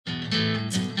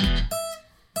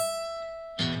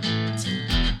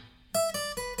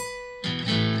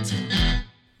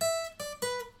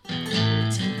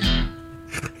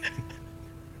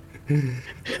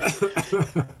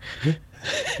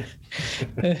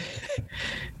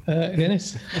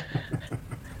Dennis.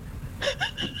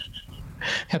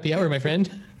 Happy hour, my friend.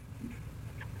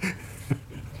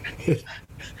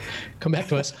 Come back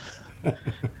to us.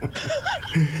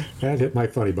 That hit my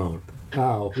funny bone.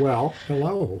 Oh, well,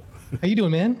 hello. How you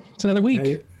doing, man? It's another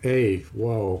week. Hey,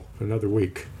 whoa, another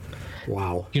week.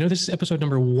 Wow. You know, this is episode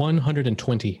number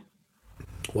 120.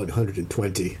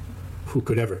 120. Who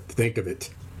could ever think of it?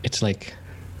 It's like,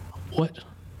 what?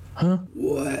 Huh?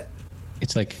 What?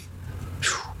 It's like...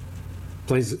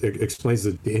 Explains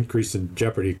the increase in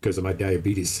jeopardy because of my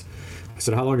diabetes. I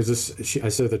said, how long is this? I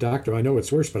said to the doctor, I know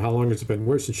it's worse, but how long has it been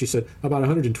worse? And she said, about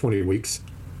 120 weeks.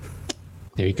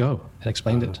 There you go. That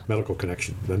explained it. Medical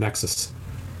connection. The nexus.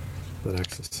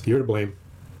 You're to blame.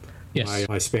 Yes.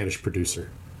 My Spanish producer.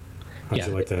 How'd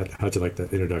you like that? How'd you like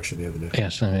that introduction the other day?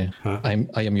 Yes, I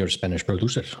am your Spanish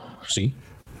producer. See?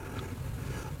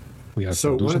 We are so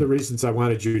producing. One of the reasons I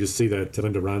wanted you to see that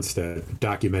Linda Ronstadt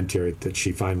documentary that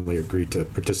she finally agreed to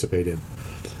participate in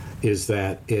is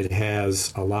that it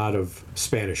has a lot of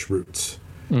Spanish roots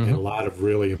and a lot of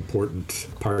really important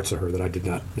parts of her that I did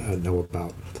not know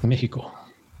about. Mexico.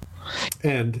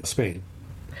 And Spain.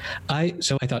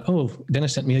 So I thought, oh,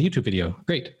 Dennis sent me a YouTube video.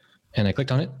 Great. And I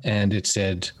clicked on it and it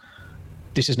said,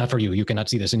 this is not for you. You cannot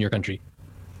see this in your country.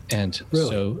 And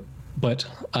really? But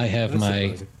I have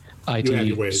my IT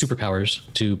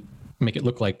superpowers to make it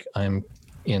look like I'm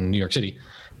in New York City.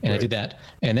 And I did that.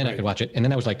 And then I could watch it. And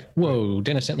then I was like, whoa,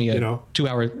 Dennis sent me a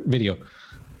 2-hour video.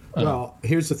 Well,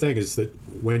 here's the thing is that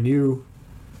when you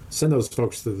send those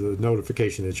folks the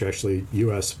notification that you're actually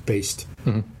U.S. based,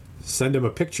 send them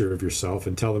a picture of yourself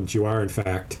and tell them that you are, in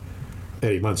fact,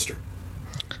 Eddie Munster.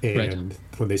 And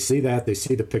when they see that, they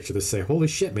see the picture, they say, holy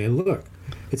shit, man, look,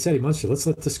 it's Eddie Munster. Let's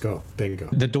let this go. Bingo.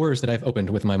 The doors that I've opened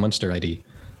with my Munster ID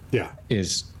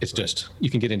it's just, you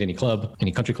can get into any club, any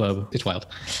country club. It's wild.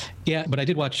 Yeah, but I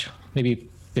did watch maybe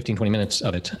 15, 20 minutes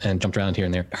of it and jumped around here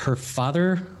and there. Her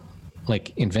father,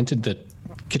 invented the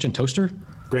kitchen toaster?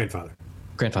 Grandfather,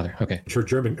 okay. Her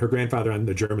grandfather on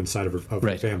the German side of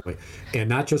her family. And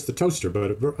not just the toaster,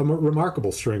 but a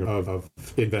remarkable string of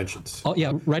inventions. Oh,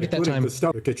 yeah, right at that time.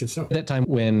 The kitchen stove. At that time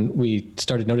when we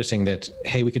started noticing that,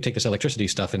 hey, we could take this electricity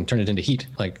stuff and turn it into heat.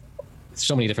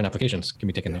 So many different applications can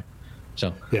be taken there.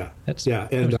 So,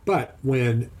 but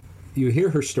when you hear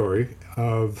her story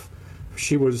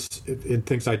she was, in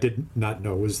things I did not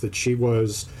know, was that she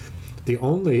was the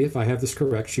only, if I have this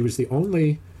correct, she was the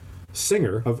only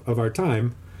singer of our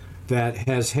time that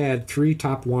has had 3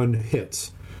 top 1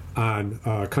 hits on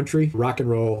country, rock and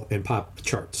roll, and pop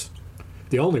charts.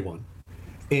 The only one.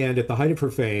 And at the height of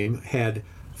her fame, had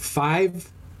 5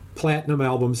 platinum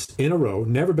albums in a row,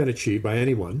 never been achieved by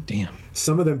anyone. Damn.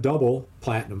 Some of them double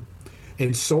platinum,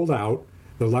 and sold out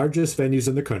the largest venues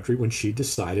in the country when she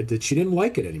decided that she didn't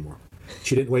like it anymore.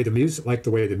 She didn't like the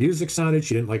way the music sounded.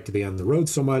 She didn't like to be on the road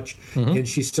so much. And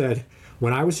she said,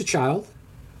 when I was a child,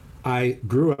 I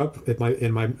grew up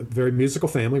in my very musical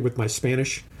family with my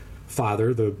Spanish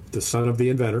father, the son of the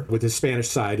inventor, with his Spanish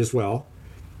side as well,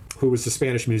 who was a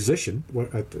Spanish musician.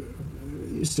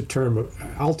 Used the term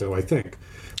alto, I think.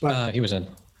 But he was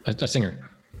a singer.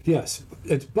 Yes,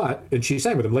 and she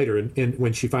sang with him later. And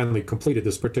when she finally completed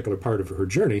this particular part of her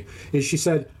journey, is she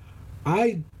said,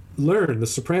 I learned the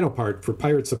soprano part for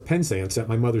Pirates of Penzance at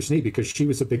my mother's knee because she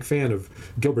was a big fan of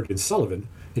Gilbert and Sullivan,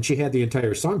 and she had the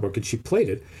entire songbook and she played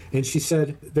it. And she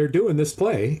said, they're doing this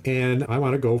play, and I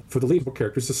want to go for the lead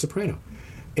character as a soprano.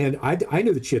 And I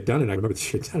knew that she had done it. I remember that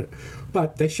she had done it,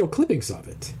 but they show clippings of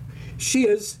it. She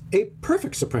is a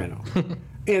perfect soprano.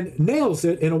 And nails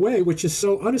it in a way which is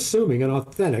so unassuming and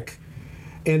authentic.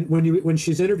 And when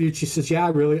she's interviewed, she says, yeah,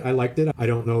 I liked it. I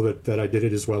don't know that I did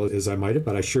it as well as I might have,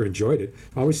 but I sure enjoyed it.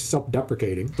 Always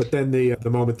self-deprecating. But then the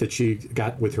moment that she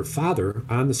got with her father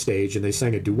on the stage and they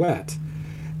sang a duet,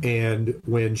 and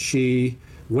when she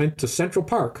went to Central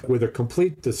Park with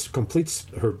completes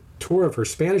her tour of her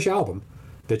Spanish album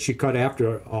that she cut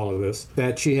after all of this,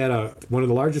 that she had one of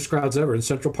the largest crowds ever in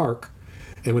Central Park.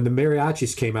 And when the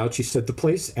mariachis came out, she said the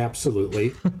place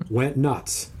absolutely went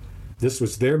nuts. This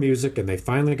was their music, and they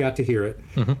finally got to hear it.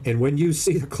 And when you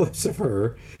see the clips of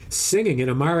her singing in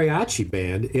a mariachi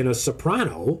band in a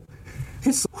soprano,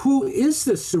 who is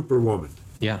this superwoman?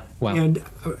 Yeah, wow. And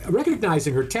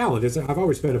recognizing her talent, I've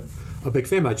always been a big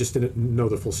fan. I just didn't know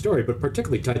the full story, but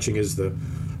particularly touching is the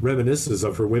reminiscences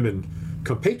of her women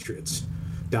compatriots,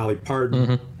 Dolly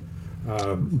Parton,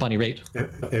 Bonnie Raitt,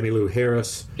 Emmylou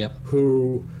Harris,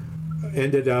 who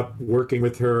ended up working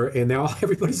with her, and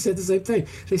everybody said the same thing.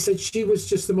 They said she was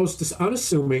just the most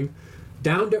unassuming,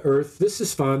 down to earth. This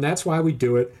is fun. That's why we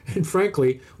do it. And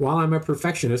frankly, while I'm a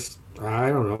perfectionist, I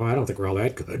don't know. I don't think we're all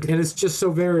that good. And it's just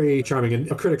so very charming. And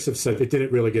critics have said it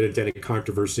didn't really get into any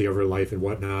controversy over life and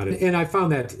whatnot. And I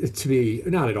found that to be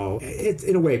not at all, it's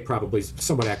in a way probably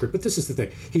somewhat accurate. But this is the thing.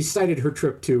 He cited her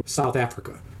trip to South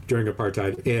Africa during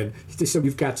apartheid. And he said,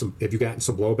 have you gotten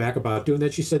some blowback about doing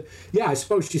that? She said, yeah, I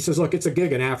suppose. She says, look, it's a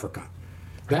gig in Africa.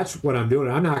 That's what I'm doing.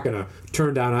 I'm not going to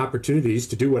turn down opportunities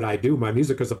to do what I do, my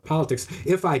music, because of politics.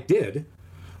 If I did,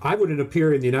 I wouldn't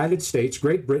appear in the United States,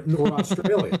 Great Britain, or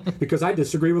Australia because I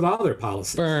disagree with all their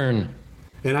policies. Burn.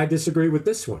 And I disagree with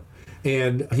this one.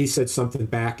 And he said something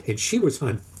back, and she was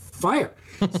on fire.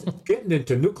 Getting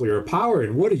into nuclear power,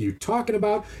 and what are you talking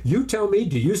about? You tell me,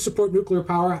 do you support nuclear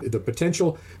power? The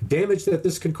potential damage that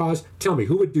this can cause? Tell me,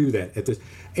 who would do that at this?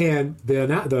 And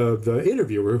the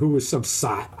interviewer, who was some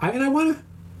sot,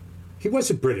 he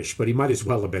wasn't British, but he might as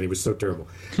well have been. He was so terrible.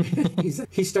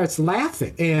 He starts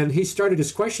laughing. And he started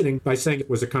his questioning by saying,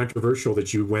 was it controversial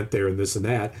that you went there and this and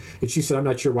that? And she said, I'm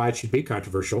not sure why it should be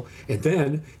controversial. And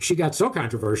then she got so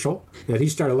controversial that he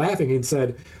started laughing and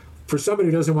said, for somebody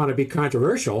who doesn't want to be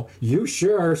controversial, you've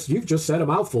just said a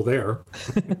mouthful there.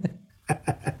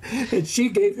 And she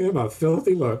gave him a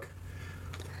filthy look.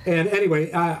 And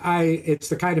anyway, it's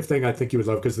the kind of thing I think you would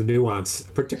love because the nuance,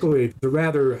 particularly the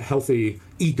rather healthy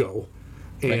ego,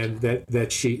 and right.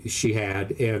 that she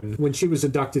had. And when she was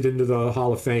inducted into the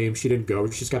Hall of Fame, she didn't go.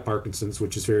 She's got Parkinson's,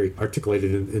 which is very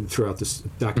articulated in throughout this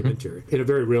documentary in a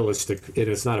very realistic, and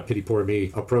it's not a pity poor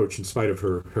me approach, in spite of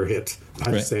her hit by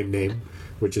the same name,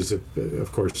 which is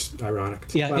of course ironic.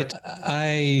 Yeah,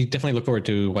 I definitely look forward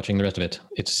to watching the rest of it.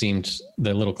 It seemed,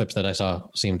 the little clips that I saw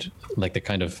seemed like the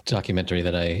kind of documentary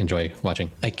that I enjoy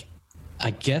watching. I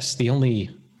guess the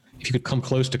only, if you could come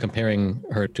close to comparing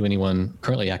her to anyone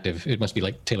currently active, it must be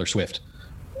like Taylor Swift,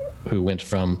 who went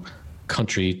from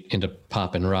country into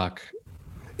pop and rock.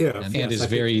 Yeah, and is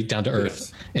very down to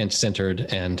earth and centered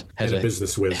and has a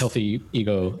business whiz, healthy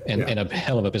ego and a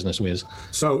hell of a business whiz.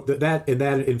 So that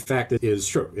in fact is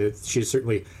true. She's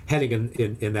certainly heading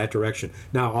in that direction.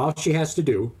 Now all she has to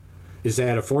do is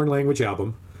add a foreign language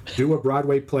album, do a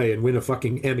Broadway play, and win a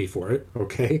fucking Emmy for it.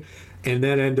 Okay, and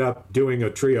then end up doing a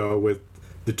trio with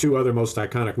the two other most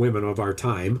iconic women of our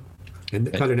time.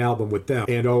 And cut an album with them,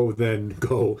 and then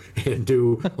go and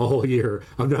do a whole year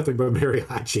of nothing but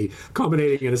mariachi,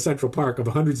 culminating in a Central Park of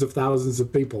hundreds of thousands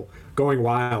of people going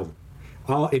wild.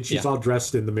 And she's all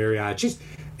dressed in the mariachi.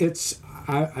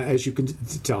 As you can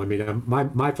tell, I mean,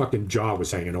 my fucking jaw was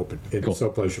hanging open. It's so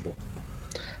pleasurable.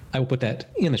 I will put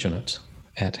that in the show notes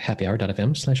at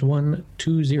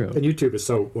happyhour.fm/120. And YouTube is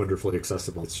so wonderfully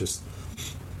accessible. It's just...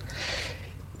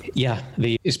 Yeah,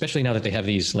 especially now that they have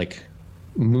these, like,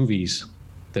 movies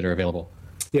that are available.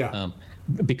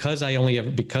 Because I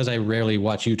rarely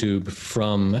watch YouTube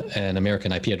from an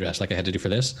American IP address like I had to do for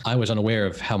this, I was unaware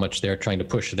of how much they're trying to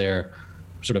push their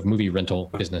sort of movie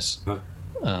rental business.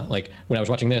 Like when I was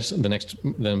watching this, one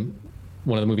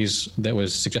of the movies that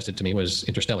was suggested to me was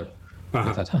Interstellar.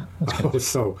 I thought,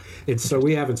 so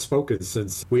we haven't spoken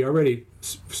since we already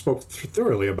spoke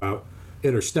thoroughly about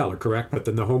Interstellar, correct? But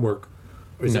then the homework,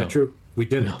 is that true? We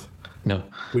didn't. No.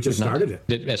 We just started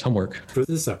it as homework for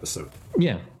this episode.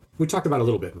 Yeah. We talked about it a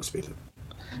little bit, must be.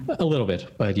 A little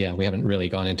bit, but yeah, we haven't really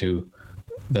gone into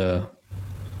the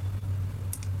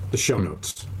show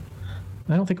notes.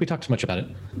 I don't think we talked too much about it.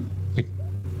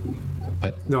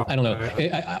 But no, I don't know.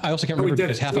 I also can't remember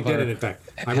because half of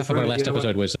our last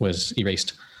episode was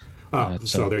erased.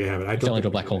 So there you have it. I fell into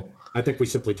a black hole. I think we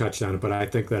simply touched on it, but I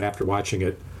think that after watching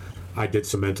it, I did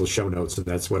some mental show notes, and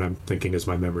that's what I'm thinking is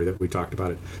my memory that we talked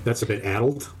about it. That's a bit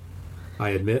addled,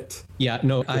 I admit. Yeah,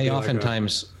 no, I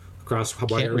oftentimes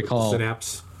can't recall.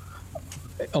 Synapse.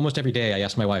 Almost every day I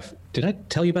ask my wife, did I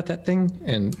tell you about that thing?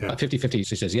 And 50-50,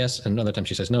 she says yes, and another time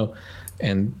she says no.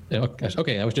 And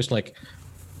okay, I was just like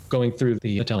going through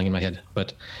the telling in my head.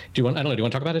 But do you want to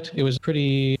talk about it? It was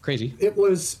pretty crazy. It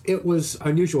was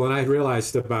unusual, and I had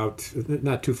realized about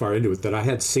not too far into it that I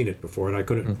had seen it before, and I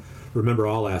couldn't remember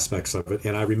all aspects of it.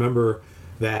 And I remember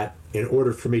that in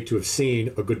order for me to have seen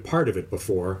a good part of it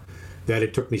before, that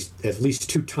it took me at least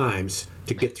 2 times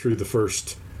to get through the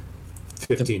first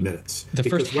 15 minutes. The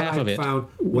first half of it.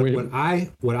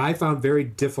 What I found very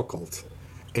difficult,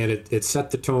 and it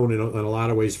set the tone in a lot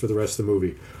of ways for the rest of the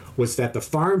movie, was that the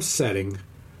farm setting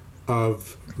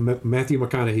of Matthew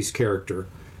McConaughey's character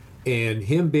and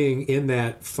him being in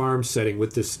that farm setting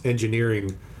with this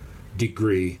engineering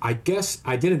degree, I guess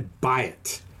I didn't buy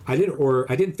it. I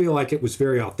didn't feel like it was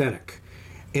very authentic.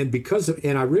 And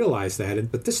I realized that,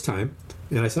 but this time,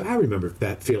 and I said, I remember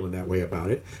that feeling that way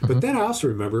about it. But then I also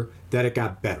remember that it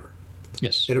got better.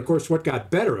 Yes. And of course, what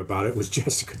got better about it was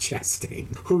Jessica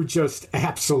Chastain, who just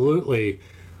absolutely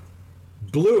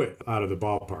blew it out of the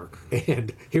ballpark.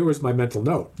 And here was my mental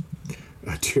note.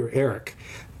 Dear Eric,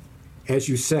 as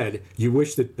you said, you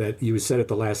wish that you said at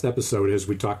the last episode, as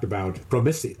we talked about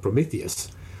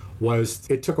Prometheus, was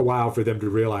it took a while for them to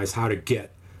realize how to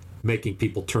get making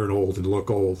people turn old and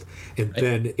look old. And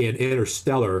then in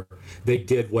Interstellar, they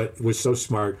did what was so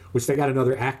smart, which they got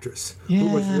another actress who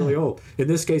was really old. In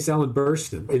this case, Ellen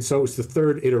Burstyn. And so it was the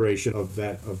third iteration of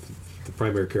the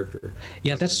primary character.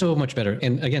 Yeah, that's so much better.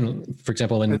 And again, for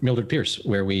example, in Mildred Pierce,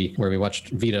 where we watched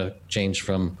Vita change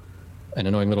from an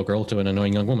annoying little girl to an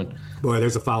annoying young woman. Boy,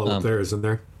 there's a follow-up there, isn't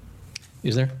there?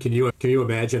 Is there? Can you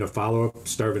imagine a follow-up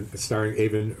starring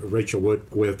even Rachel Wood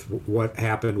with what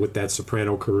happened with that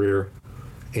soprano career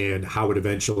and how it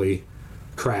eventually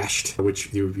crashed,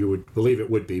 which you would believe it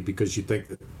would be, because you think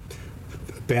that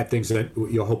bad things, that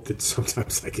you'll hope that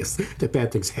sometimes, I guess, that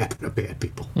bad things happen to bad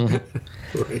people.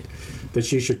 Right? That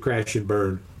she should crash and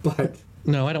burn. But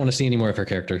no, I don't want to see any more of her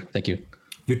character. Thank you.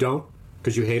 You don't?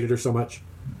 Because you hated her so much?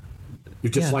 You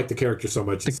just like the character so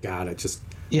much. God, I just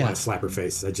want to slap her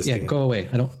face. I just can't. Go away.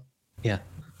 I don't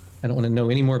want to know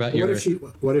any more about your...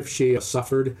 What if she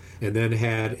suffered and then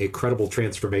had a credible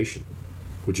transformation?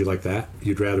 Would you like that?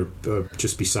 You'd rather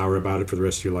just be sour about it for the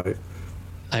rest of your life?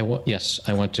 Yes,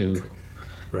 I want to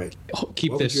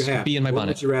keep this, be in my bonnet. What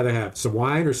would you rather have? Some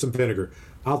wine or some vinegar?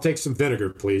 I'll take some vinegar,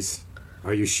 please.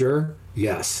 Are you sure?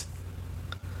 Yes.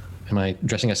 Am I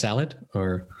dressing a salad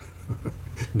or...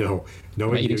 No,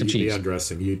 you'd be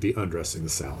undressing. You'd be undressing the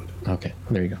salad. Okay,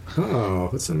 there you go. Oh,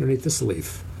 what's underneath this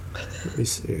leaf? Let me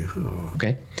see. Oh.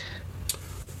 Okay.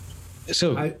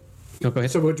 So, go ahead.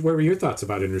 So, what were your thoughts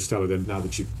about Interstellar then? Now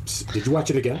that did you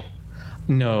watch it again?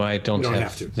 No, I don't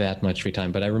have that much free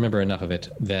time, but I remember enough of it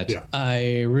that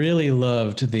I really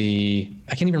loved I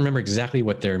can't even remember exactly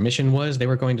what their mission was. They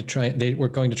were going to try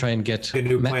and get a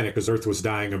new planet because Earth was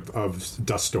dying of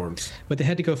dust storms. But they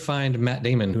had to go find Matt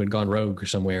Damon, who had gone rogue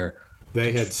somewhere.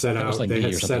 They had set out.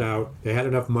 They had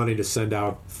enough money to send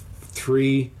out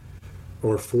 3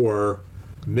 or 4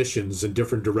 missions in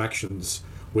different directions,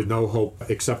 with no hope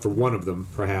except for one of them,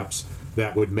 perhaps,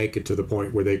 that would make it to the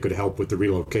point where they could help with the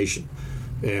relocation.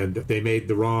 And they made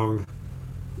the wrong.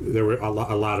 There were a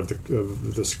lot of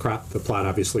the plot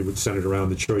obviously was centered around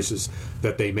the choices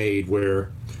that they made,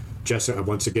 where Jessica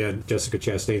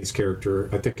Chastain's character,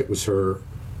 I think it was her.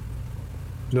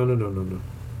 No.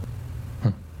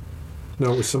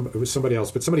 No, it was somebody else,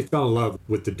 but somebody fell in love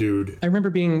with the dude. I remember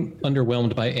being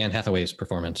underwhelmed by Anne Hathaway's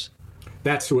performance.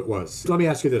 That's who it was. Let me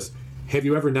ask you this: have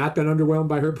you ever not been underwhelmed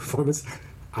by her performance?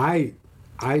 You're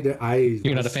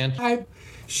not a fan?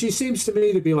 She seems to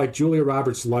me to be like Julia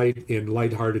Roberts light in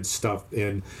lighthearted stuff,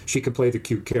 and she can play the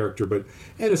cute character, but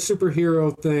in a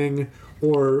superhero thing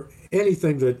or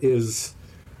anything that is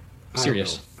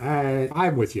serious.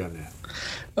 I'm with you on that.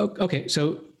 Okay,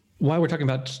 so while we're talking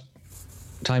about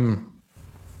time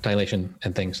dilation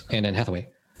and things, and Anne Hathaway,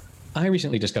 I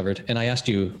recently discovered, and I asked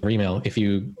you over email if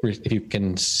you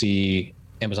can see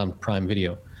Amazon Prime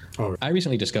Video. Oh. I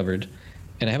recently discovered,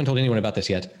 and I haven't told anyone about this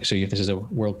yet, so this is a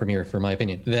world premiere for my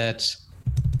opinion, that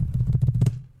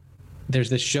there's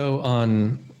this show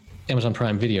on Amazon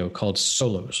Prime Video called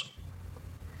Solos.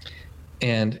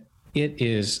 And it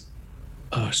is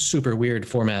a super weird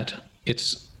format. I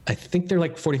think they're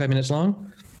like 45 minutes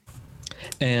long,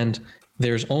 and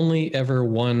there's only ever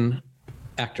one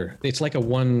actor. It's like a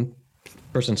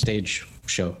one-person stage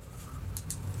show.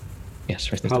 Yes.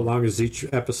 How long is each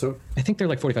episode? I think they're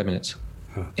like 45 minutes.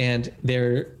 Huh. And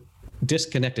they're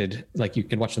disconnected. Like, you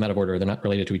can watch them out of order. They're not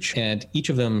related to and each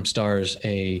of them stars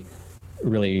a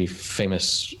really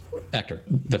famous actor.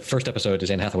 The first episode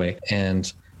is Anne Hathaway,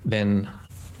 and then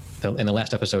the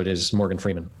last episode is Morgan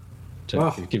Freeman,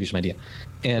 to give you some idea.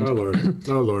 And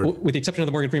oh Lord. With the exception of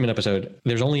the Morgan Freeman episode,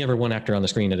 there's only ever one actor on the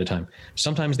screen at a time.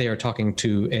 Sometimes they are talking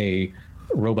to a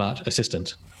robot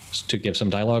assistant to give some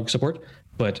dialogue support,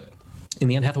 but in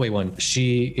the Anne Hathaway one,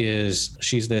 she's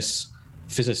this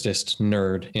physicist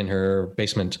nerd in her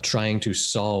basement trying to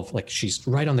solve, like, she's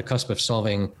right on the cusp of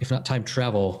solving, if not time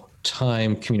travel,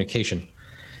 time communication.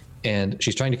 And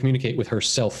she's trying to communicate with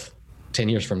herself 10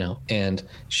 years from now. And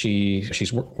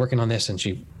she's working on this, and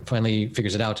she finally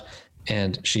figures it out.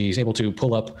 And she's able to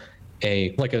pull up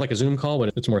like a Zoom call,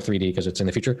 but it's more 3D because it's in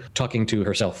the future, talking to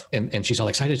herself. And she's all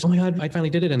excited. Oh my God, I finally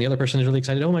did it. And the other person is really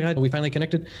excited. Oh my God, we finally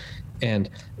connected. And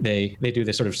they do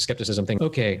this sort of skepticism thing.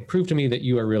 Okay, prove to me that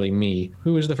you are really me.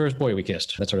 Who is the first boy we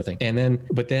kissed? That sort of thing. And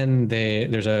then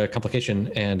there's a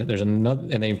complication, and there's another,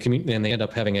 and they end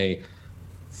up having a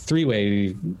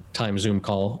three-way time Zoom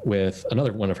call with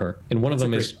another one of her, and one of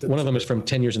them is from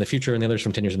 10 years in the future, and the other is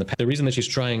from 10 years in the past. The reason that she's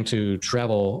trying to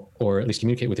travel or at least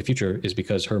communicate with the future is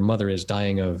because her mother is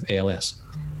dying of ALS.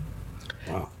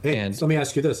 Wow. Hey, so let me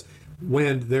ask you this: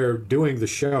 when they're doing the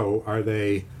show,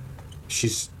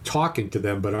 she's talking to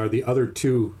them, but are the other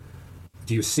two?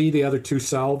 Do you see the other two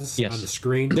selves on the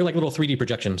screen? They're like little 3D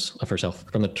projections of herself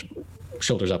from the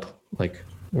shoulders up, like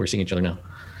we're seeing each other now.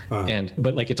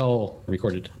 But like it's all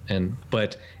recorded, and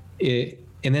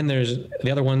then there's the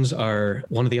other ones are,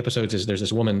 one of the episodes is there's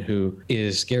this woman who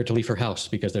is scared to leave her house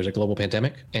because there's a global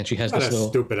pandemic, and she has this little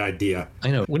stupid idea.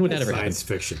 I know. When would that ever happen? Science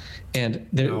fiction.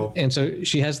 And so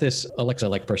she has this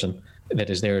Alexa-like person that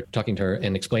is there talking to her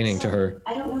and explaining to her.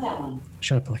 I don't know that one.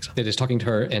 Shut up, Alexa. That is talking to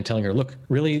her and telling her, look,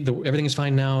 really, everything is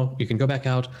fine now. You can go back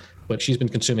out. But she's been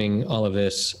consuming all of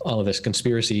this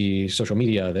conspiracy social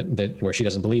media that where she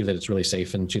doesn't believe that it's really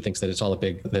safe, and she thinks that it's all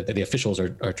that the officials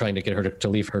are trying to get her to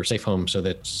leave her safe home so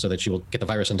that she will get the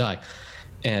virus and die.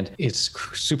 And it's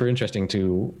super interesting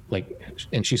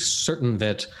and she's certain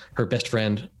that her best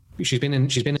friend, she's been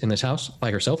in this house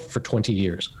by herself for 20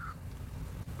 years.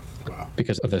 Wow.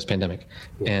 Because of this pandemic.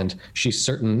 Wow. And she's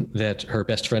certain that her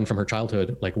best friend from her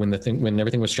childhood, like when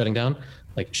everything was shutting down,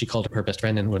 like she called her best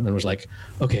friend and was like,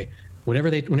 okay,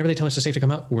 whenever they tell us it's safe to come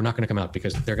out, we're not going to come out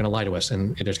because they're going to lie to us,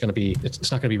 and it's not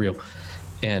going to be real.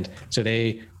 And so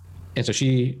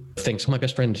she thinks, my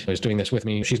best friend is doing this with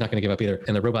me. She's not going to give up either.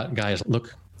 And the robot guy is,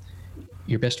 look,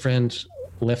 your best friend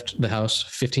left the house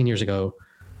 15 years ago.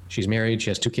 She's married.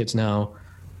 She has 2 kids now.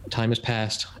 Time has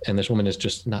passed, and this woman is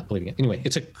just not believing it. Anyway,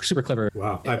 it's a super clever.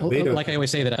 Wow! Like I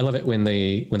always say, that I love it when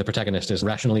the protagonist is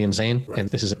rationally insane, right. And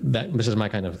this is my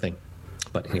kind of thing.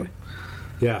 But anyway,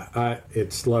 yeah,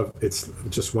 it's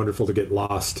just wonderful to get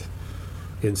lost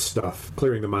in stuff,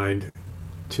 clearing the mind,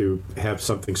 to have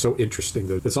something so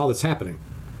interesting that's all that's happening.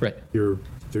 Right.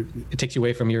 It takes you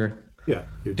away from your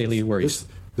daily worries.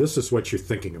 This is what you're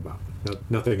thinking about.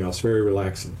 Nothing else. Very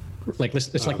relaxing. Like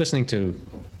it's like listening to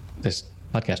this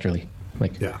podcast, really.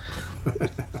 Like, yeah.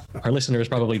 Our listener is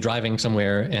probably driving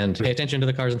somewhere, and pay attention to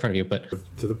the cars in front of you, but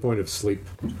to the point of sleep.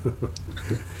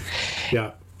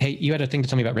 Yeah. Hey, you had a thing to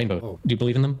tell me about rainbow. Oh. Do you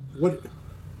believe in them? What?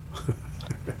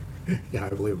 Yeah, I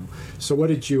believe them. So what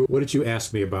did you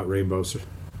ask me about rainbows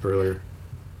earlier?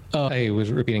 Oh, I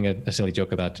was repeating a silly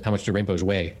joke about how much do rainbows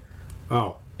weigh.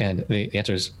 Oh. And the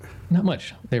answer is not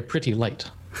much. They're pretty light.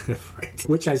 Right.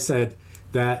 Which I said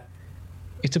that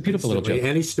it's a beautiful little joke.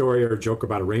 Any story or joke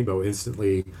about a rainbow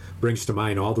instantly brings to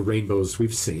mind all the rainbows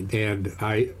we've seen. And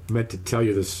I meant to tell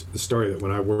you the story that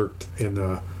when I worked in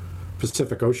the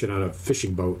Pacific Ocean on a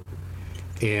fishing boat,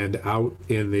 and out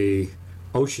in the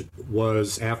ocean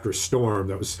was after a storm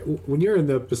that was, when you're in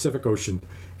the Pacific Ocean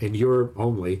and you're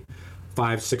only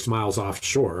 5-6 miles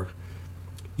offshore,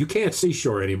 you can't see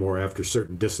shore anymore after a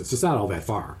certain distance. It's not all that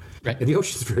far. Right. And the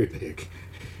ocean's very big.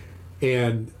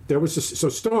 And there was so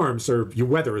storms, or you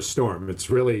weather a storm, it's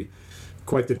really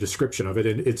quite the description of it,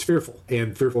 and it's fearful.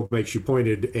 And fearful makes you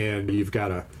pointed, and you got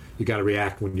to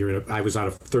react when you're I was on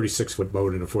a 36-foot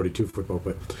boat and a 42-foot boat,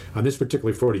 but on this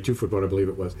particular 42-foot boat, I believe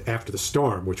it was, after the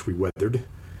storm, which we weathered,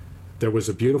 there was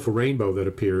a beautiful rainbow that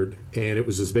appeared, and it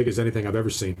was as big as anything I've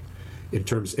ever seen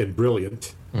and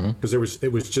brilliant, because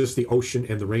it was just the ocean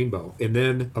and the rainbow, and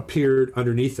then appeared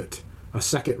underneath it a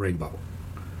second rainbow.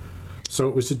 So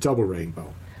it was a double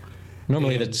rainbow.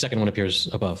 Normally the second one appears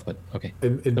above, but okay.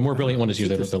 And the more brilliant one is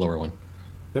usually the lower one.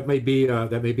 That may be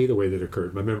the way that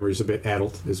occurred. My memory is a bit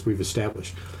addled, as we've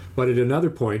established. But at another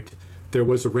point, there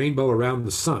was a rainbow around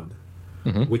the sun,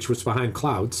 which was behind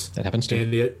clouds. That happens too.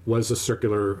 And it was a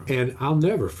circular, and I'll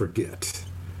never forget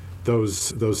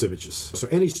those images. So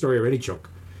any story or any joke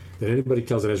that anybody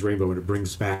tells that has rainbow, and it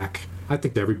brings back, I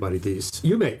think, to everybody these.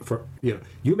 You may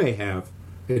have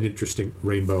an interesting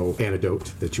rainbow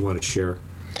anecdote that you want to share.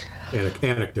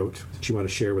 Anecdote that you want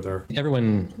to share with our...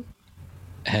 Everyone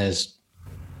has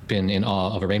been in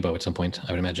awe of a rainbow at some point,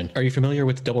 I would imagine. Are you familiar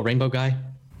with Double Rainbow Guy?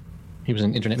 He was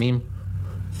an internet meme.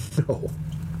 No.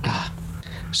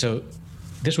 So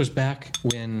this was back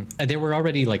when there were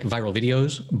already like viral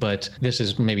videos, but this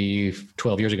is maybe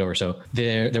 12 years ago or so.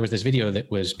 There was this video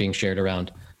that was being shared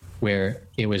around where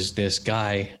it was this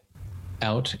guy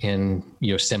out in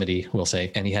Yosemite, we'll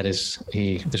say, and this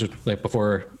was like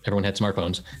before everyone had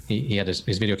smartphones. He had his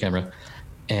video camera,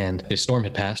 and this storm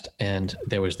had passed, and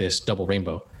there was this double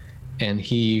rainbow, and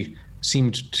it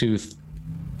seemed to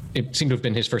have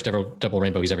been his first ever double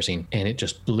rainbow he's ever seen, and it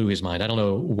just blew his mind. I don't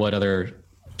know what other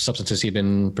substances he'd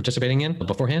been participating in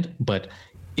beforehand, but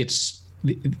it's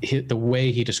the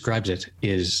way he describes it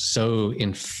is so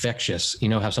infectious. You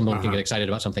know how someone can get excited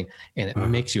about something and it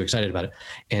makes you excited about it.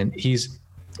 And he's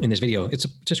in this video. It's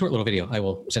a short little video. I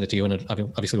will send it to you, and it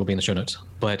obviously will be in the show notes.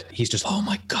 But he's just, oh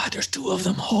my God, there's 2 of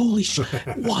them. Holy shit.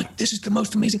 What? This is the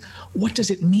most amazing. What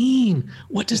does it mean?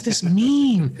 What does this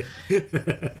mean?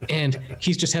 And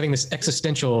he's just having this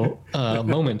existential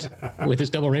moment with his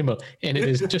double rainbow. And it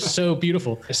is just so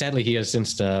beautiful. Sadly, he has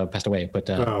since passed away. But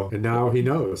and now he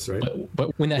knows, right?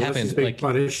 But when that happened, he's being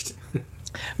punished.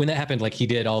 When that happened, like he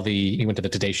went to the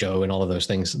Today Show and all of those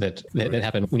things that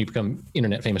happen when you become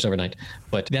internet famous overnight.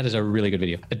 But that is a really good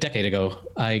video. A decade ago,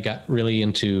 I got really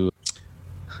into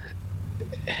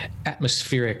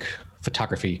atmospheric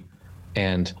photography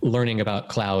and learning about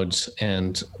clouds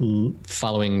and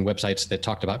following websites that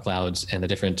talked about clouds and the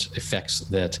different effects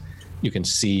that you can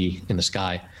see in the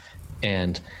sky,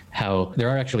 and how there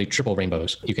are actually triple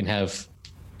rainbows. You can have,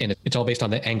 and it's all based on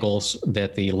the angles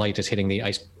that the light is hitting the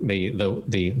ice.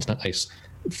 It's not ice.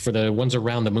 For the ones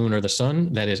around the moon or the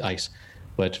sun, that is ice.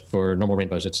 But for normal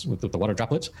rainbows, it's with the water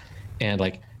droplets. And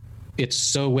like, it's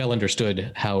so well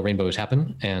understood how rainbows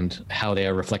happen and how they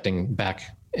are reflecting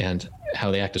back and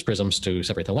how they act as prisms to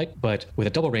separate the light. But with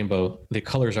a double rainbow, the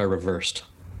colors are reversed.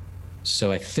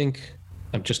 So I think,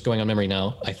 I'm just going on memory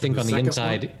now, I think on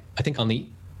the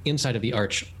inside of the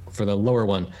arch for the lower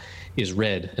one is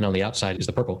red, and on the outside is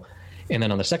the purple. And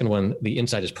then on the second one, the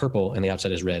inside is purple and the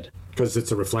outside is red. Because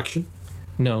it's a reflection?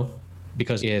 No,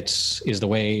 because it's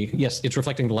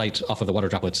reflecting the light off of the water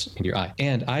droplets into your eye.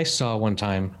 And I saw one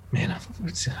time, man,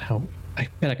 I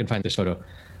bet I can find this photo.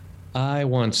 I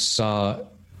once saw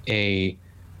a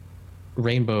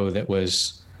rainbow that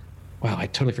was, wow, I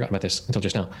totally forgot about this until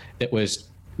just now. That was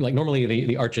like, normally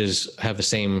the arches have the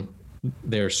same,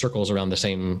 they're circles around the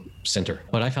same center.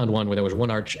 But I found one where there was one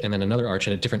arch and then another arch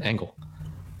at a different angle.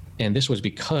 And this was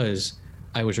because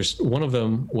one of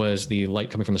them was the light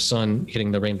coming from the sun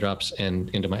hitting the raindrops and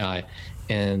into my eye.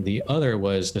 And the other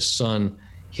was the sun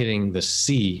hitting the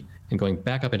sea and going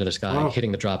back up into the sky,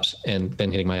 hitting the drops and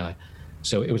then hitting my eye.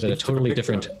 So it was at a totally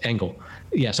different angle.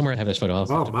 Yeah, somewhere I have this photo.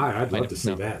 I'd love to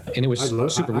see that. And it was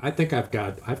super. I think I've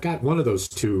got one of those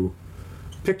two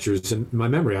pictures in my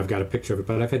memory. I've got a picture of it,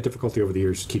 but I've had difficulty over the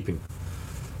years keeping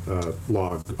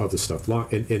log of the stuff.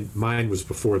 And mine was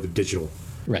before the digital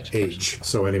age.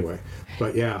 So anyway,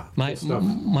 but yeah,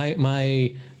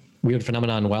 my weird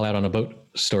phenomenon while out on a boat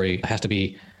story has to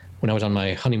be when I was on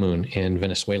my honeymoon in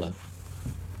Venezuela,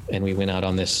 and we went out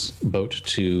on this boat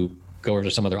to go over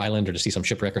to some other island or to see some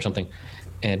shipwreck or something,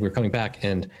 and we were coming back,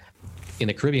 and in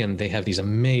the Caribbean they have these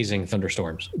amazing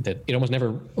thunderstorms that it almost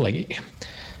never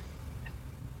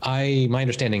my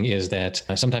understanding is that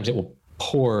sometimes it will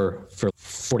pour for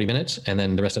 40 minutes and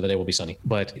then the rest of the day will be sunny.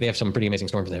 But they have some pretty amazing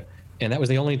storms there. And that was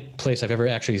the only place I've ever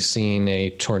actually seen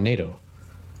a tornado.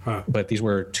 Huh. But these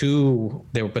were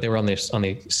they were on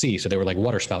the sea, so they were like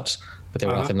water spouts, but they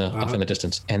were off in the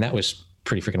distance. And that was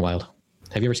pretty freaking wild.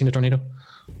 Have you ever seen a tornado?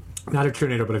 Not a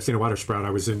tornado, but I've seen a water spout.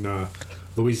 I was in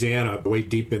Louisiana, way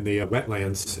deep in the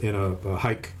wetlands, in a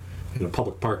hike in a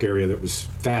public park area that was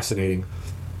fascinating.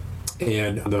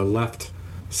 And on the left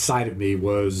side of me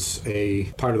was a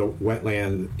part of the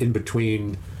wetland in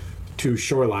between two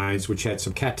shorelines, which had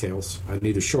some cattails on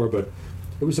either shore, but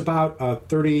it was about a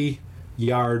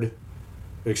 30-yard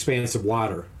expanse of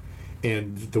water.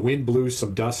 And the wind blew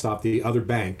some dust off the other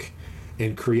bank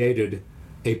and created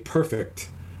a perfect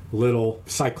little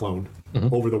cyclone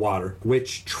over the water,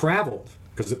 which traveled,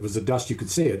 because it was the dust, you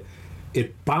could see it.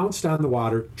 It bounced on the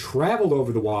water, traveled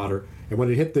over the water, and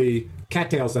when it hit the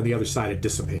cattails on the other side, it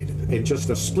dissipated in just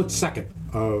a split second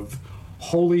of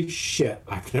holy shit.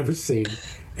 I've never seen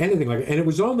anything like it. And it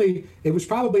was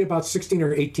probably about 16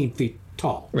 or 18 feet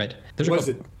tall. Right. Those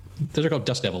are called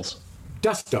dust devils.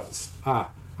 Dust devils. I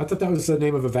thought that was the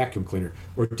name of a vacuum cleaner.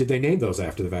 Or did they name those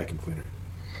after the vacuum cleaner?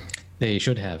 They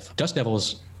should have. Dust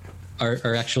devils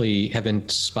are actually have been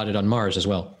spotted on Mars as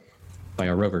well by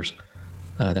our rovers.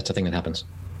 That's a thing that happens.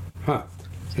 Huh.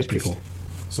 It's pretty cool.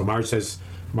 So Mars has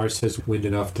wind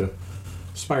enough to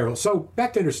spiral. So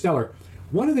back to Interstellar.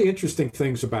 One of the interesting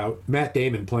things about Matt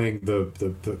Damon playing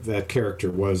that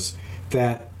character was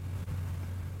that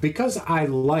because I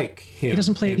like him,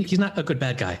 he's not a good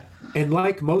bad guy. And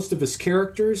like most of his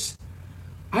characters,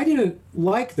 I didn't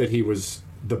like that he was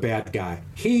the bad guy.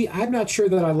 I'm not sure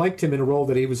that I liked him in a role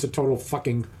that he was a total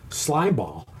fucking slime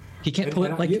ball. He can't pull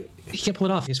it he can't pull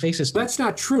it off. His face is. That's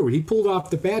not true. He pulled off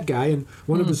the bad guy in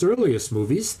one of his earliest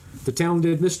movies, The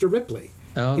Talented Mr. Ripley.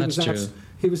 Oh, that's true.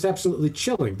 He was absolutely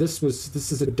chilling. This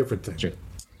is a different thing. True.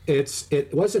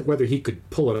 it wasn't whether he could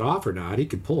pull it off or not. He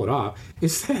could pull it off.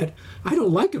 It's that I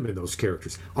don't like him in those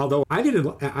characters. Although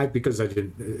because I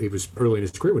didn't. It was early in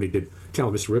his career when he did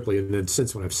Tell Mr. Ripley, and then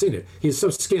since when I've seen it, he's so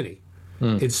skinny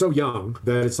and so young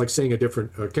that it's like seeing a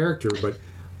different character.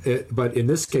 But in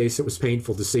this case, it was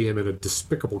painful to see him in a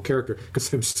despicable character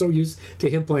because I'm so used to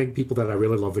him playing people that I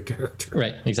really love the character.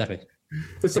 Right, exactly.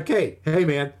 It's like, hey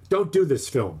man, don't do this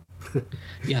film.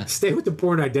 Yeah. Stay with the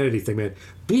Bourne Identity thing, man.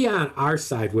 Be on our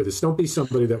side with us. Don't be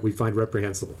somebody that we find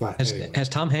reprehensible. Has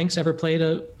Tom Hanks ever played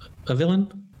a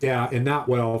villain? Yeah, and not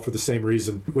well for the same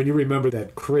reason. When you remember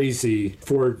that crazy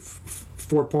four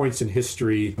points in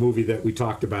history movie that we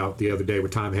talked about the other day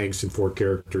with Tom Hanks and 4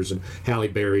 characters and Halle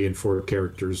Berry and 4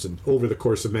 characters and over the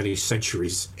course of many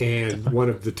centuries. And one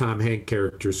of the Tom Hanks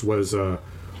characters was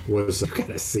you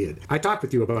gotta see it. I talked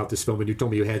with you about this film and you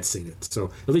told me you had seen it, so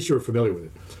at least you were familiar with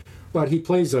it. But he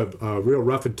plays a real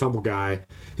rough and tumble guy.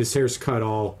 His hair's cut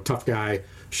all tough guy,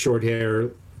 short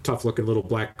hair, tough looking little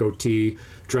black goatee,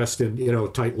 dressed in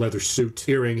tight leather suit,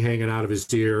 earring hanging out of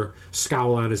his ear,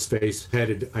 scowl on his face,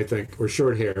 headed I think, or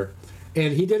short hair.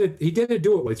 And he didn't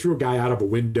do it. He threw a guy out of a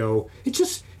window. It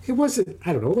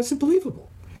wasn't believable.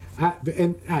 I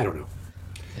don't know.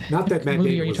 Not that Matt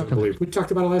Damon wasn't believable. We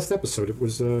talked about it last episode. It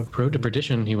was Road to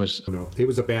Perdition. He was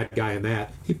a bad guy in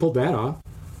that. He pulled that off.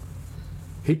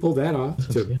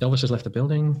 Elvis Has Left the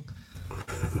Building.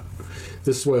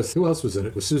 Who else was in it?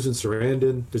 It was Susan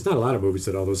Sarandon. There's not a lot of movies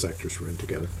that all those actors were in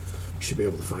together. You should be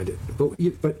able to find it.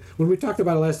 But when we talked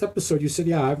about it last episode, you said,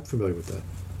 yeah, I'm familiar with that.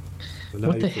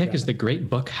 What the heck is The Great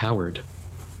Buck Howard?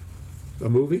 A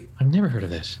movie? I've never heard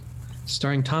of this.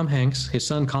 Starring Tom Hanks, his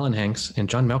son Colin Hanks, and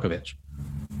John Malkovich.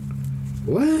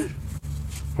 What?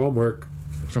 Homework.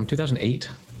 From 2008.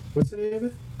 What's the name of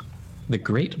it? The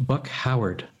Great Buck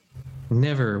Howard.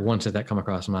 Never once did that come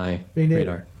across my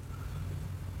radar.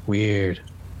 Weird.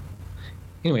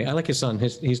 Anyway, I like his son.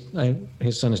 His son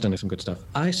has done some good stuff.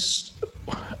 I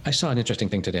saw an interesting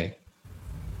thing today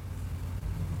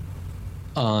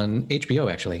on HBO.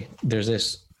 Actually, there's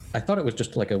this. I thought it was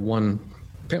just like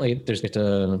apparently, it's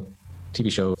a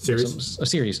TV show, a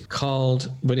series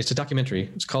called, but it's a documentary.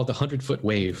 It's called The 100-Foot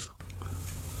Wave,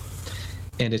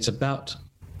 and it's about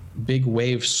big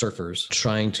wave surfers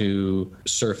trying to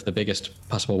surf the biggest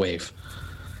possible wave,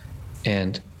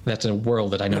 and that's a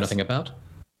world that I know nothing about.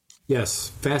 Yes,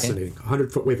 fascinating.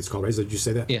 100-foot wave it's called, right? Did you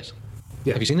say that? Yes.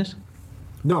 Yeah. Have you seen this?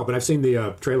 No, but I've seen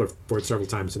the trailer for it several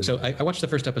times. So I watched the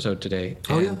first episode today.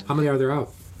 Oh yeah? How many are there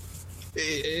out?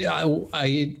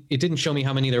 It didn't show me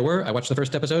how many there were. I watched the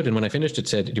first episode, and when I finished, it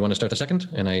said, "Do you want to start the second?"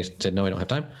 And I said, "No, I don't have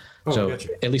time." So gotcha.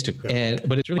 At least 2. Yeah.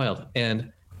 But it's really wild.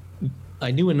 And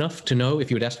I knew enough to know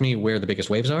if you had asked me where the biggest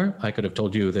waves are, I could have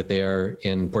told you that they are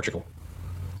in Portugal.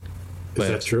 Is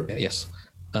that true? Yes.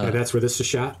 And that's where this is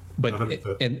shot. But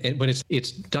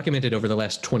it's documented over the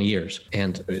last 20 years,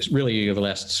 and it's really over the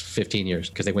last 15 years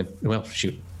because they went the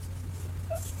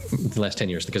last 10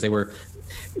 years because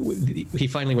he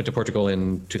finally went to Portugal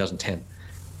in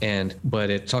 2010, but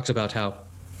it talks about how,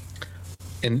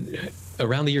 and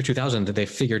around the year 2000, they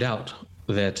figured out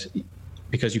that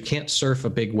because you can't surf a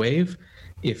big wave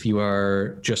if you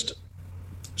are just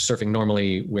surfing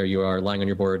normally where you are lying on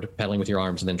your board, paddling with your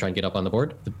arms, and then try and get up on the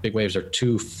board. The big waves are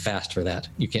too fast for that.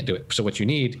 You can't do it. So what you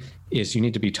need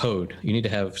to be towed. You need to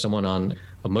have someone on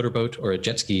a motorboat or a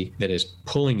jet ski that is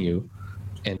pulling you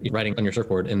and riding on your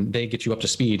surfboard, and they get you up to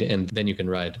speed, and then you can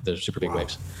ride the super big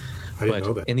waves. I didn't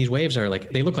know that. And these waves are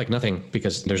they look like nothing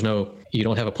because you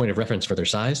don't have a point of reference for their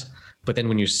size. But then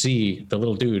when you see the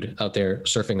little dude out there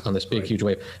surfing on this big, huge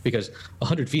wave, because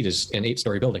 100 feet is an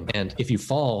 8-story building. And if you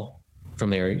fall from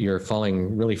there, you're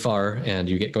falling really far and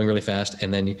you get going really fast,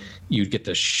 and then you get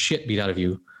the shit beat out of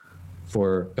you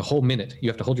for a whole minute. You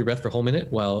have to hold your breath for a whole minute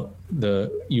while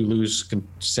you lose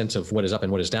sense of what is up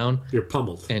and what is down. You're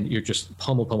pummeled. And you're just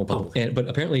pummeled. But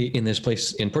apparently in this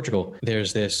place in Portugal,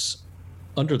 there's this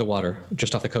under the water,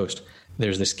 just off the coast,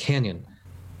 there's this canyon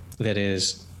that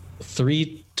is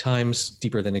 3 times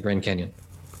deeper than the Grand Canyon.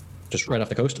 Just right off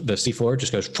the coast, the seafloor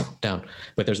just goes down,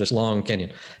 but there's this long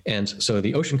canyon. And so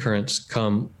the ocean currents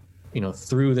come,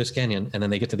 through this canyon, and then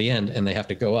they get to the end and they have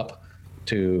to go up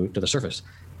to the surface.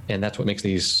 And that's what makes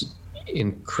these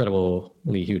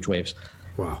incredibly huge waves.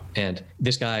 Wow. And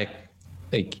this guy,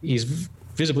 he's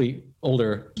visibly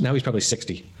older. Now he's probably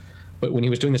 60. But when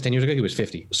he was doing this 10 years ago, he was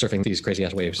 50, surfing these crazy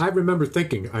ass waves. I remember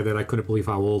thinking that I couldn't believe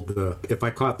how old if I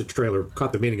caught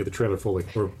the meaning of the trailer fully.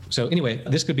 So anyway,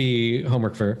 this could be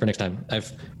homework for next time.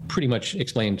 I've pretty much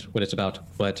explained what it's about,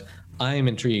 but I'm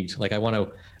intrigued. I want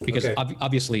to, because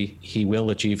obviously he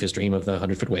will achieve his dream of the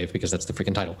 100-foot wave because that's the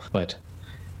freaking title. But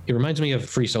it reminds me of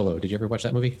Free Solo. Did you ever watch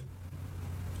that movie?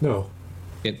 No.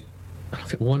 I don't know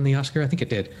if it won the Oscar. I think it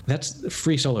did. That's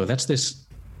Free Solo. That's this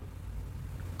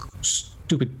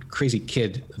stupid, crazy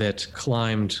kid that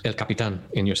climbed El Capitan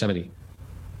in Yosemite,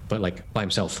 but like by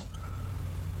himself,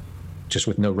 just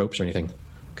with no ropes or anything,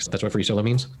 because that's what Free Solo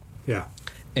means. Yeah.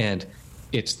 And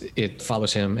it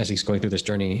follows him as he's going through this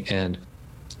journey, and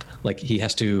like he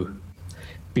has to,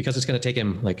 because it's going to take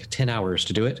him like 10 hours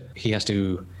to do it, he has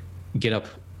to get up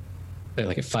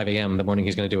like at 5 a.m. the morning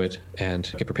he's going to do it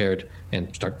and get prepared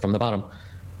and start from the bottom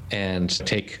and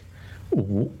take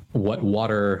what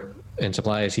water and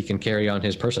supplies he can carry on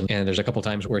his person. And there's a couple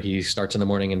times where he starts in the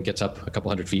morning and gets up a couple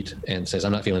hundred feet and says,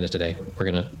 I'm not feeling this today.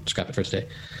 We're going to scrap it for today.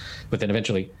 But then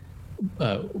eventually...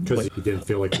 because he didn't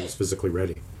feel like he was physically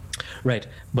ready. Right.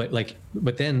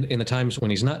 But then in the times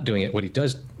when he's not doing it, what he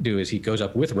does do is he goes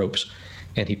up with ropes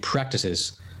and he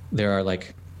practices. There are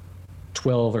like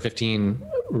 12 or 15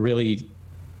 really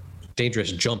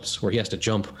dangerous jumps where he has to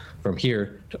jump from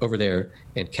here to over there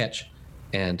and catch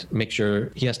and make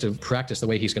sure he has to practice the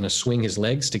way he's going to swing his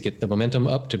legs to get the momentum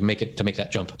up to make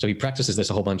that jump. So he practices this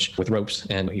a whole bunch with ropes,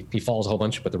 and he falls a whole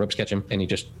bunch, but the ropes catch him, and he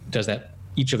just does that.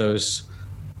 Each of those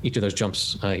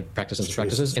jumps, he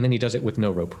practices, and then he does it with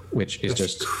no rope, which is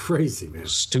just crazy, man.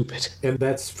 Stupid. And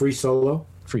that's Free Solo?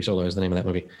 Free Solo is the name of that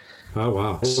movie. Oh,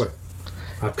 wow. Boy,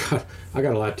 I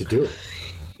got a lot to do.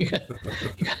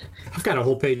 I've got a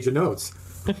whole page of notes.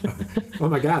 Oh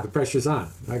my God, the pressure's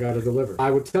on. I got to deliver. I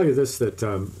would tell you this, that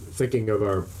thinking of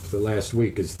the last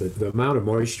week, is that the amount of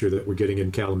moisture that we're getting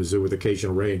in Kalamazoo with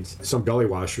occasional rains, some gully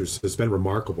washers, has been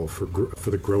remarkable for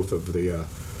the growth of the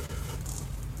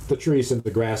trees and the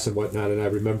grass and whatnot. And I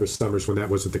remember summers when that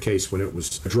wasn't the case, when it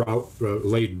was drought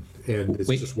laden, and it's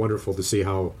just wonderful to see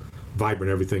how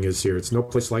vibrant everything is here. It's no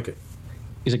place like it.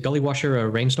 Is a gully washer a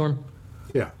rainstorm?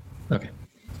 Yeah. Okay.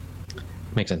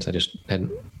 Makes sense.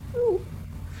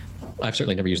 I've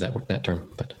certainly never used that term,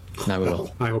 but now I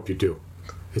will. I hope you do.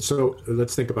 So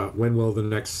let's think about when will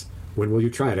you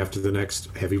try it after the next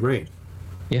heavy rain?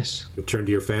 Yes. You'll turn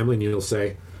to your family and you'll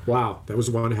say, wow, that was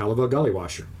one hell of a gully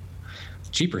washer.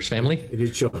 Jeepers, family. And your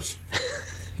children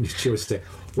say,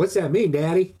 what's that mean,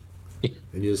 Daddy?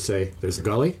 And you'll say, there's a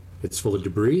gully. It's full of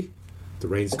debris. The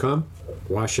rains come,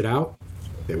 wash it out.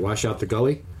 They wash out the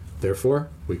gully. Therefore,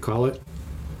 we call it,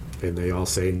 and they all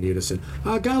say in unison,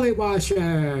 a gully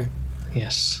washer.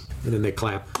 Yes. And then they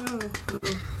clap. Oh,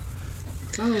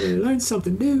 they learned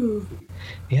something new.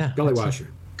 Yeah. Gully washer.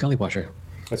 Gully washer.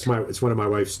 It's one of my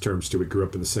wife's terms too. We grew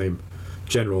up in the same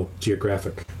general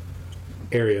geographic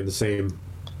area, in the same.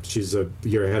 She's a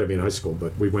year ahead of me in high school,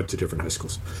 but we went to different high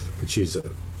schools. But she's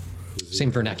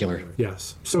same vernacular.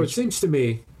 Yes. So it seems to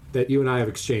me that you and I have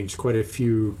exchanged quite a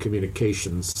few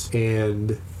communications,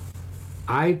 and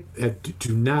I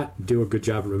do not do a good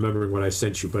job of remembering what I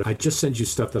sent you, but I just send you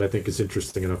stuff that I think is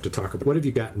interesting enough to talk about. What have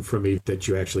you gotten from me that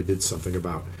you actually did something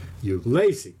about? You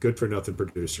lazy, good-for-nothing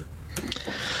producer.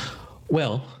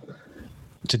 Well,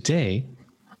 today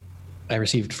I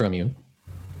received from you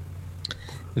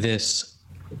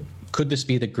could this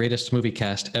be the greatest movie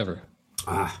cast ever?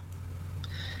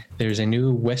 There's a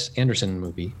new Wes Anderson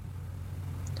movie.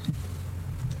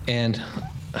 And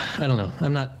I don't know.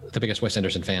 I'm not the biggest Wes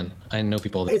Anderson fan. I know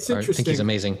people that think he's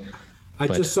amazing. I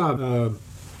just saw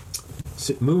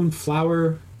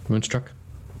Moonflower? Moonstruck?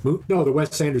 No, the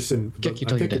Wes Anderson. I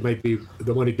think it might be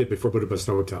the one he did before Budapest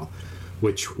Hotel,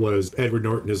 which was Edward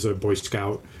Norton as a Boy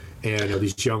Scout and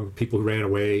these young people who ran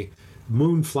away.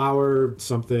 Moonflower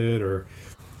something, or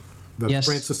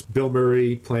Francis Bill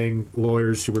Murray playing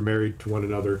lawyers who were married to one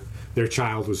another. Their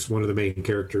child was one of the main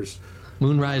characters.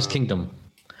 Moonrise Kingdom.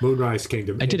 Moonrise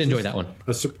Kingdom. I did enjoy that one.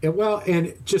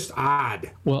 And just odd.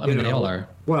 Well, I mean, they all are.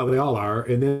 Well, they all are.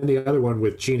 And then the other one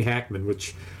with Gene Hackman,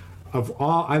 which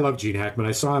I love Gene Hackman.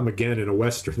 I saw him again in a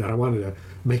Western that I wanted to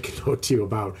make a note to you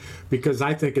about, because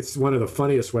I think it's one of the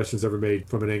funniest Westerns ever made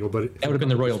from an angle. But that would have been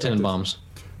the Royal Tenenbaums.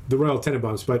 The Royal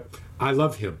Tenenbaums, but I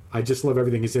love him. I just love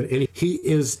everything he's in. And he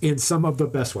is in some of the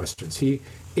best Westerns. He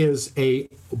is a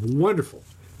wonderful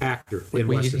actor in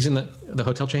Westerns. He's in the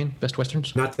hotel chain, Best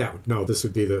Westerns? Not that one. No, this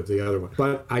would be the other one.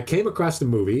 But I came across the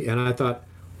movie, and I thought,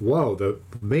 whoa, the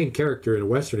main character in a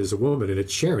Western is a woman, and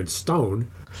it's Sharon Stone.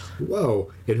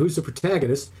 Whoa. And who's the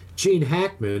protagonist? Gene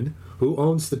Hackman, who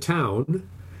owns the town.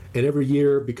 And every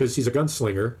year, because he's a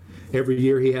gunslinger, every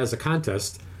year he has a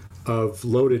contest of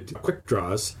loaded quick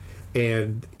draws,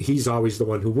 and he's always the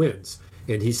one who wins.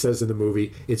 And he says in the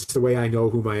movie, it's the way I know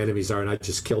who my enemies are, and I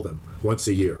just kill them once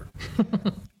a year.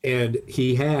 And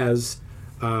he has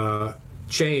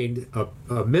chained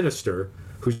a minister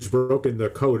who's broken the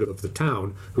code of the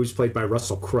town, who's played by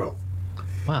Russell Crowe.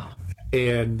 Wow.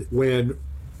 And when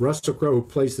Russell Crowe, who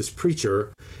plays this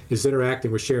preacher, is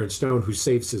interacting with Sharon Stone, who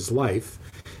saves his life.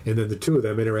 And then the two of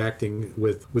them interacting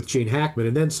with Gene Hackman.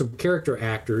 And then some character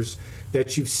actors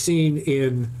that you've seen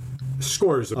in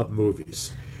scores of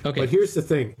movies. Okay. But here's the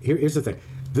thing. Here's the thing.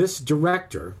 This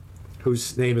director,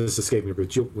 whose name is escaping me,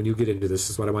 but when you get into this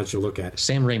is what I want you to look at.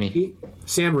 Sam Raimi.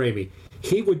 Sam Raimi.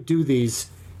 He would do these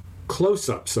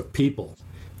close-ups of people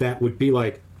that would be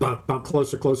like, bump, bump,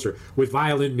 closer, closer, with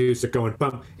violin music going,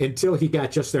 bump, until he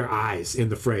got just their eyes in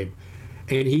the frame.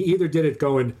 And he either did it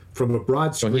going from a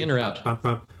broad screen, in or out, bump,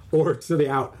 bump, or to the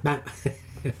out.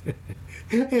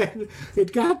 And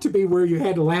it got to be where you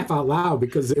had to laugh out loud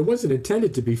because it wasn't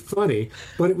intended to be funny,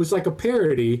 but it was like a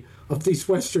parody of these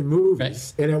Western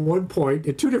movies. Right. And at one point,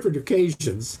 in 2 different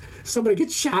occasions, somebody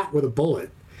gets shot with a bullet,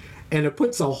 and it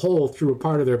puts a hole through a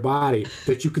part of their body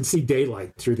that you can see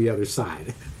daylight through the other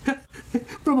side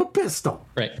from a pistol.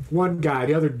 Right. One guy,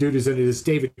 the other dude is in it, is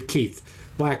David Keith,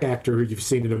 black actor who you've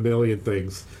seen in a million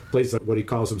things, plays what he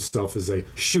calls himself as a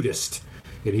shootist.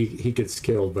 And he gets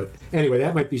killed. But anyway,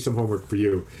 that might be some homework for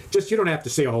you. Just, you don't have to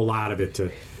say a whole lot of it to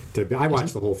I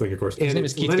watched the whole thing, of course. His name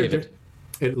is Keith David.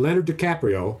 And Leonard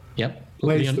DiCaprio. Yep.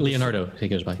 Leonardo, he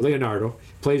goes by. Leonardo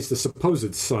plays the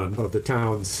supposed son of the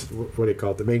town's, what do you call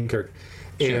it, the main character.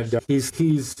 And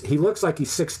he looks like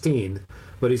he's 16,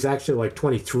 but he's actually like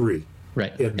 23.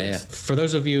 Right. Yeah. For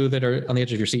those of you that are on the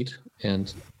edge of your seat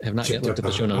and have not yet looked at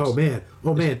the show notes.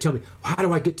 Oh man, tell me, how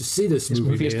do I get to see this movie?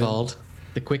 This movie is called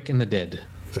The Quick and the Dead.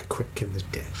 The Quick and the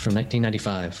Dead. From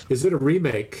 1995. Is it a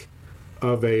remake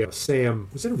of a Sam?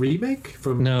 Was it a remake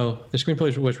from? No, the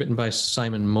screenplay was written by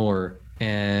Simon Moore,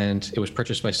 and it was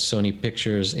purchased by Sony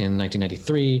Pictures in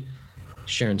 1993.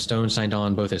 Sharon Stone signed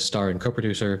on both as star and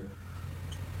co-producer.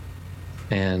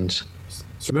 And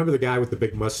so remember the guy with the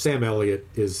big mustache? Sam Elliott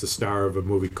is the star of a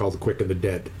movie called The Quick and the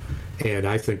Dead, and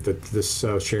I think that this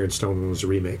Sharon Stone one was a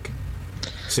remake.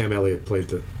 Sam Elliott played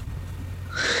the.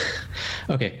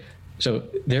 Okay. So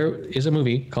there is a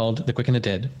movie called The Quick and the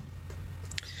Dead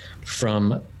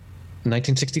from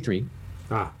 1963,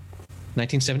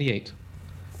 1978,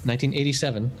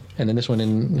 1987, and then this one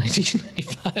in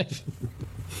 1995.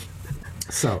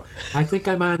 So I think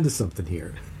I'm onto something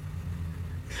here.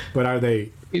 But are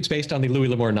they... It's based on the Louis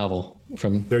L'Amour novel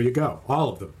from... There you go. All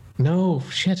of them. No,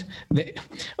 shit. The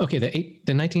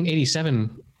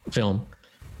 1987 film...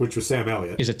 Which was Sam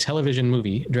Elliott. Is a television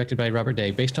movie directed by Robert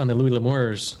Day based on the Louis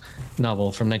L'Amour's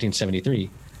novel from 1973,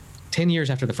 10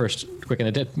 years after the first Quick and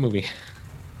the Dead movie.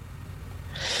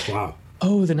 Wow.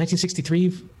 Oh, the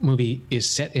 1963 movie is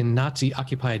set in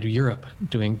Nazi-occupied Europe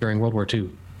during World War II.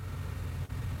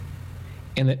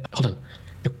 And hold on.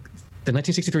 The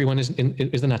 1963 one is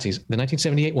the Nazis. The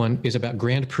 1978 one is about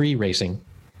Grand Prix racing.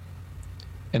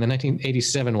 And the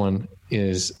 1987 one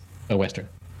is a Western.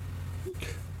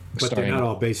 But they're not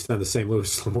all based on the same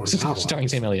Louis L'Amour novel. Starring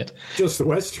Sam Elliott. Just the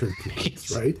Western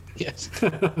ones, right? Yes.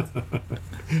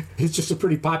 It's just a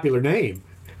pretty popular name,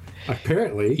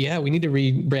 apparently. Yeah, we need to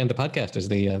rebrand the podcast as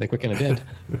the Quick and the Dead.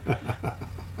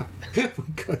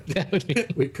 We could. That would be...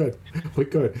 We could.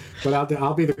 But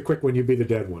I'll be the quick one. You be the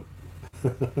dead one.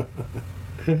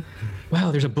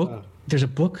 Wow, there's a book. There's a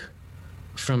book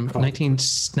from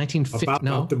 1950.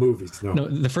 About the movies. No,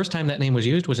 the first time that name was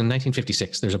used was in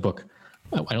 1956. There's a book.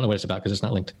 I don't know what it's about because it's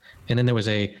not linked. And then there was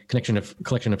a collection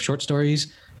of short stories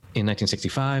in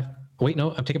 1965. Wait,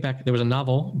 no, I take it back. There was a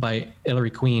novel by Ellery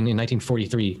Queen in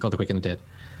 1943 called The Quick and the Dead.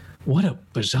 What a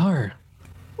bizarre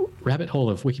rabbit hole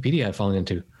of Wikipedia I've fallen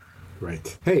into.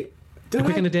 Right. Hey, The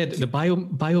Quick and the Dead, the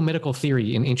biomedical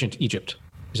theory in ancient Egypt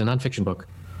is a nonfiction book.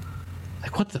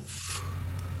 Like, what the...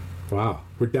 Wow.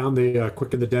 We're down the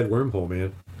Quick and the Dead wormhole,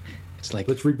 man. It's like...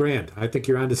 Let's rebrand. I think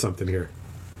you're onto something here.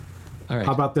 All right.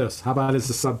 How about this? How about as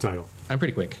the subtitle? I'm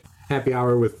pretty quick. Happy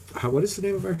Hour with... What is the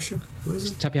name of our show? What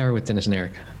is it? Happy Hour with Dennis and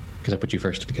Eric. Because I put you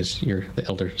first because you're the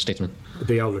elder statesman.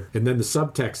 The elder. And then the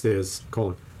subtext is,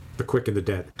 The Quick and the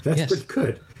Dead. That's pretty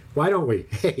good. Why don't we?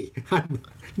 Hey,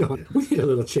 we need a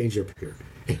little change up here.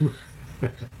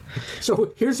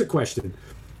 So here's a question.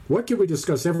 What can we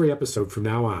discuss every episode from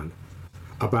now on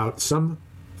about some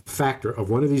factor of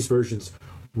one of these versions?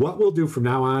 What we'll do from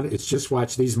now on is just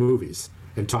watch these movies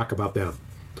and talk about them.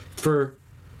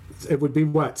 It would be,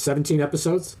 17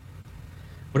 episodes?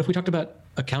 What if we talked about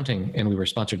accounting and we were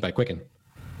sponsored by Quicken?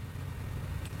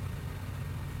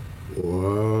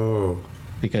 Whoa.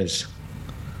 Because...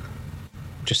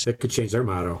 That could change their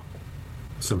motto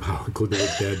somehow, include the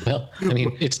word dead. Well, I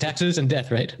mean, it's taxes and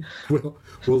death, right? We'll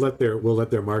let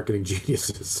their marketing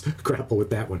geniuses grapple with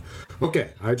that one.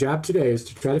 Okay, our job today is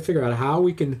to try to figure out how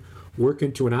we can work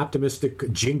into an optimistic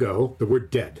jingo the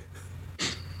word dead.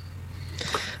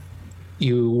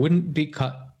 You wouldn't be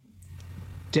caught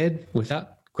dead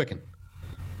without Quicken.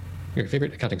 Your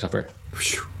favorite accounting software.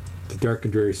 Whew, the dark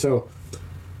and dreary. So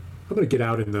I'm gonna get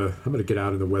out in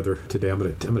the weather today. I'm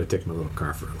gonna take my little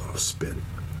car for a little spin.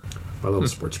 My little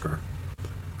sports car.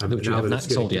 Which you have not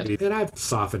sold yet. And I've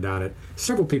softened on it.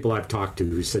 Several people I've talked to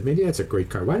who said, "Man, yeah, it's a great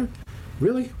car. Why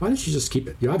don't you just keep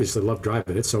it? You obviously love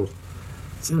driving it, so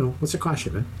what's it cost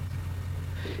you, man?"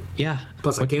 Yeah.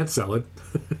 Plus, I can't sell it.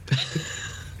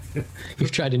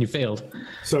 You've tried and you failed.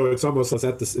 So it's almost, is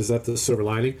that the silver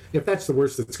lining? If that's the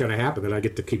worst that's going to happen, then I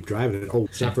get to keep driving it. Oh,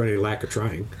 it's not for any lack of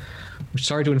trying.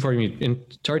 Sorry to inform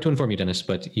you, Dennis,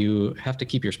 but you have to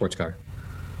keep your sports car.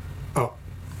 Oh,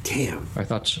 damn. Our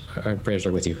thoughts and prayers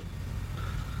are with you.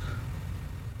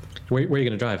 Where are you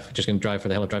going to drive? Just going to drive for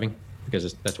the hell of driving?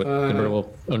 Because that's what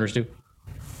convertible owners do?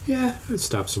 Yeah, I'd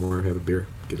stop somewhere, have a beer,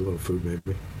 get a little food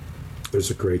maybe. There's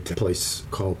a great place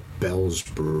called Bell's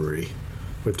Brewery.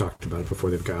 We've talked about it before.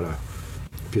 They've got a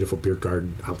beautiful beer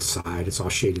garden outside. It's all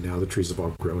shady now. The trees have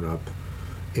all grown up.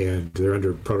 And they're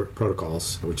under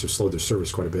protocols, which have slowed their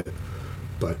service quite a bit.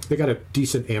 But they got a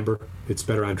decent amber. It's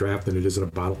better on draft than it is in a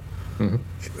bottle.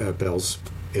 Mm-hmm. Bell's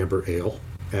Amber Ale,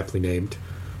 aptly named,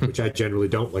 which I generally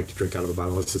don't like to drink out of a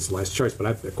bottle unless it's the last choice. But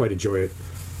I quite enjoy it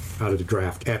out of the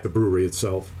draft at the brewery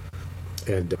itself.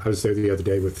 And I was there the other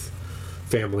day with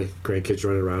family, grandkids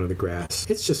running around in the grass.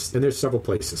 It's just, and there's several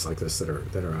places like this that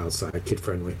are outside, kid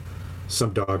friendly,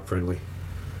 some dog friendly,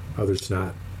 others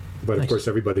not. But nice. Of course,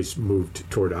 everybody's moved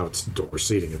toward outdoor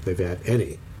seating if they've had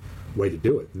any way to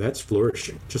do it, and that's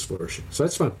flourishing, just flourishing. So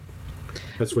that's fun.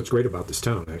 That's what's great about this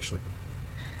town, actually.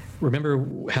 Remember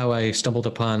how I stumbled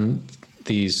upon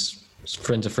these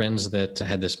friends of friends that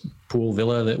had this pool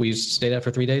villa that we stayed at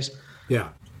for 3 days? Yeah.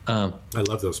 I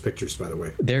love those pictures, by the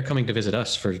way. They're coming to visit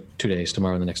us for 2 days,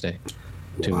 tomorrow and the next day.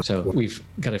 Wow. So we've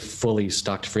got a fully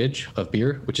stocked fridge of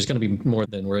beer, which is going to be more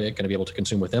than we're going to be able to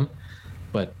consume with them.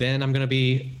 But then I'm going to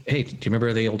be, hey, do you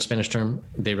remember the old Spanish term,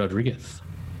 de Rodriguez?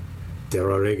 De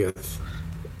Rodriguez.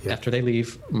 Yeah. After they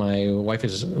leave, my wife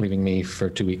is leaving me for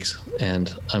 2 weeks,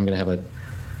 and I'm going to have a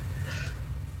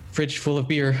fridge full of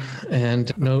beer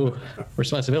and no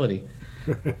responsibility.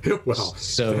 Well,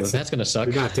 so that's going to suck.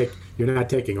 You're not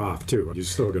taking off too. You're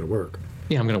still going to work.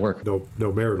 Yeah, I'm going to work.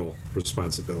 No marital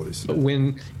responsibilities. But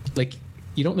when,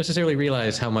 you don't necessarily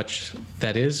realize how much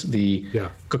that is, the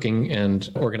cooking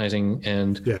and organizing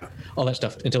and all that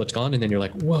stuff until it's gone, and then you're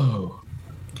like, whoa.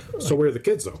 So where are the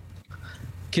kids though?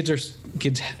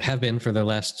 Kids have been for the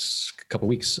last couple of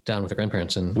weeks down with their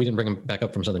grandparents, and we didn't bring them back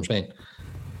up from southern Spain.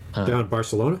 Down in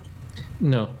Barcelona?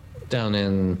 No, down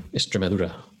in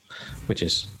Extremadura, which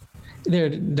is they're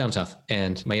down south,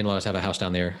 and my in-laws have a house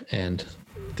down there, and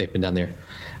they've been down there.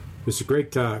 It's a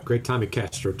great Tommy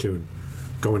Castro tune,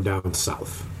 Going Down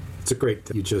South. It's a great,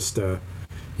 you just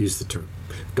use the term.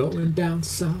 Going down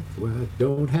south where I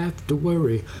don't have to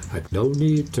worry. I don't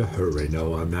need to hurry.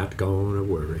 No, I'm not gonna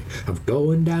worry. I'm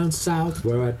going down south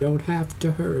where I don't have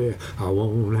to hurry. I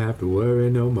won't have to worry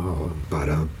no more.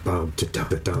 Ba-dum bum da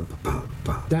dum bum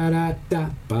bum da da da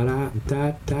ba da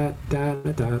da da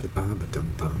da da bum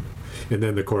dum bum. And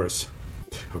then the chorus.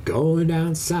 I'm going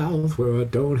down south where I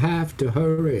don't have to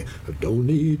hurry. I don't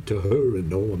need to hurry.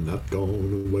 No, I'm not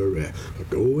gonna worry. I'm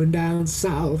going down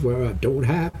south where I don't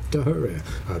have to hurry.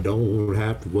 I don't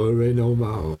have to worry no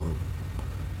more.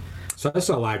 So I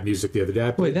saw live music the other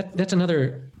day. Wait, that's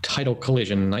another title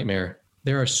collision nightmare.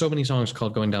 There are so many songs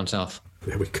called Going Down South.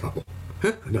 There we go.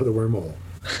 Another wormhole.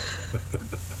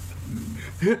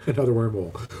 Another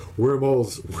wormhole.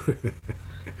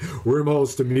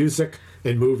 Wormholes to music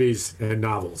and movies and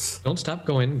novels. Don't stop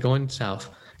going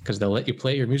south, because they'll let you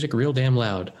play your music real damn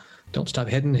loud. Don't stop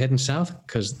heading south,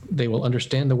 because they will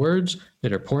understand the words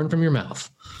that are pouring from your mouth.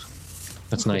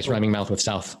 That's nice, rhyming mouth with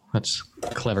south. That's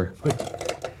clever.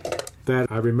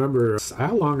 That I remember,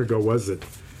 how long ago was it?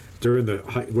 During the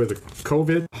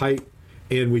COVID height,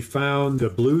 and we found the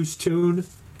blues tune.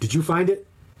 Did you find it?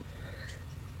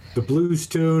 The blues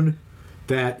tune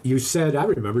that you said, I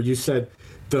remember you said,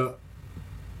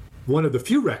 one of the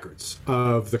few records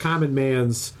of the common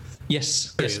man's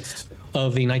yes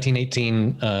of the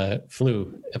 1918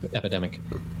 flu epidemic,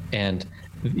 and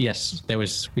yes, we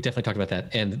definitely talked about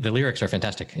that, and the lyrics are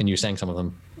fantastic, and you sang some of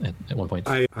them at one point.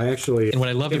 I actually, and what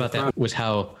I loved about that was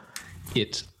how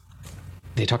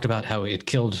they talked about how it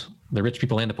killed the rich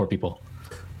people and the poor people,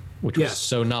 which was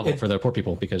so novel for the poor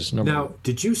people, because normally. Now,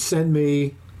 did you send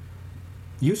me,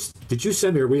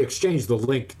 or we exchanged the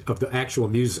link of the actual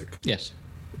music? Yes.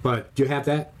 But do you have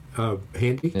that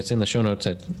handy? It's in the show notes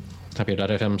at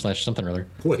tapio.fm/something or other.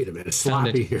 Wait a minute,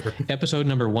 sloppy here. Episode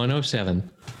number 107.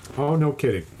 Oh, no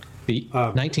kidding. The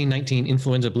 1919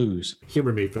 influenza blues.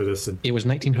 Humor me for this. It was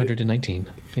 1919.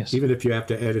 Yes. Even if you have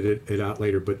to edit it out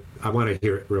later, but I want to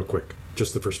hear it real quick.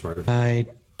 Just the first part of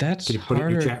it. That's Can you put it in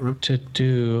your chat room? to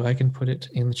do. I can put it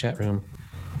in the chat room.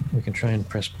 We can try and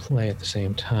press play at the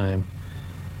same time.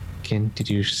 Did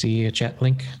you see a chat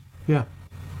link? Yeah.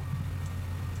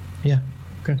 Yeah.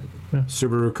 Okay. Yeah.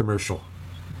 Subaru commercial.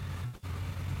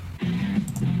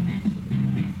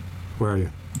 Where are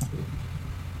you?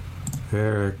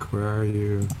 Eric, where are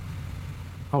you?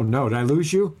 Oh no, did I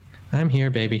lose you? I'm here,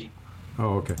 baby.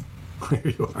 Oh, okay. There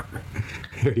you are.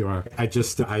 There you are. I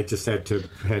just had to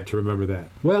remember that.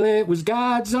 Well, it was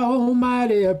God's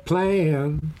almighty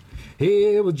plan.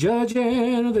 He was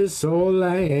judging this whole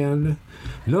land.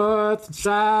 North and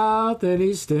south and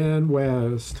east and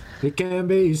west. It can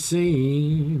be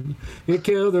seen. It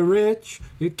killed the rich.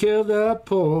 It killed the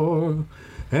poor.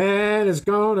 And it's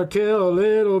gonna kill a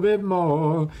little bit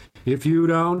more if you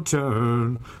don't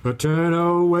turn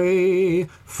away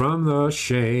from the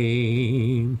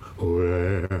shame.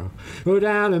 Well, go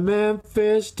down to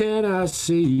Memphis,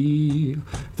 Tennessee.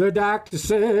 The doctor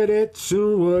said it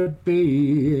soon would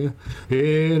be.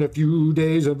 In a few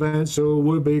days, events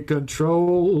would be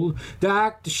controlled.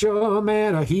 Dr.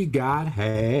 Sherman, he got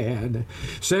had.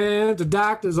 Sent the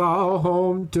doctors all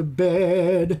home to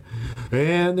bed.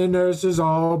 And the nurses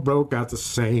all broke out the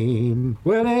same.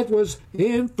 Well, it was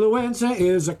influenza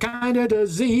is a kind of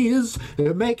disease.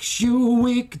 It makes you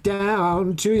weak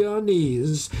down to your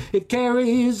knees. It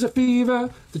carries a fever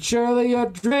that surely you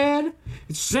dread.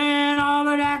 It sent all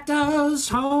the doctors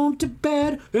home to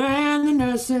bed. And the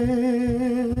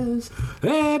nurses,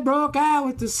 they broke out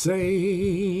with the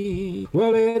same.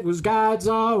 Well, it was God's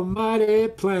almighty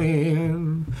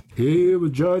plan. He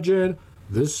was judging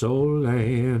this old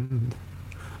land.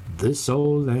 This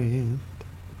old land.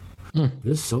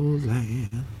 This old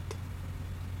land.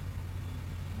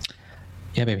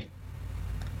 Yeah, baby.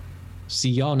 See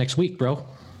y'all next week, bro.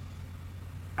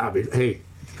 Hey,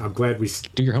 I'm glad we...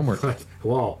 Do your homework.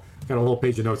 Wow. Got a whole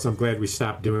page of notes. I'm glad we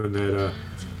stopped doing that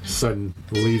sudden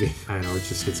leaving. I know,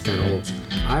 it's kind of old.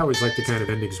 I always like the kind of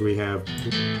endings we have.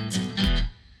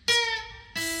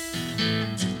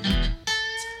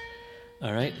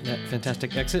 All right, that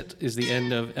fantastic exit is the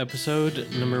end of episode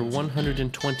number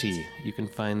 120. You can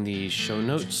find the show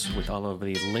notes with all of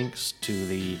the links to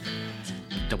the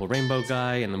Double Rainbow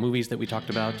guy and the movies that we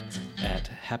talked about at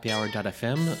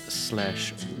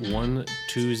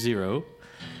happyhour.fm/120.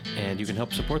 And you can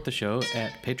help support the show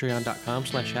at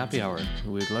patreon.com/happyhour.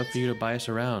 We'd love for you to buy us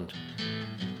around.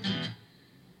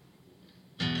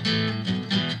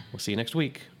 We'll see you next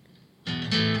week.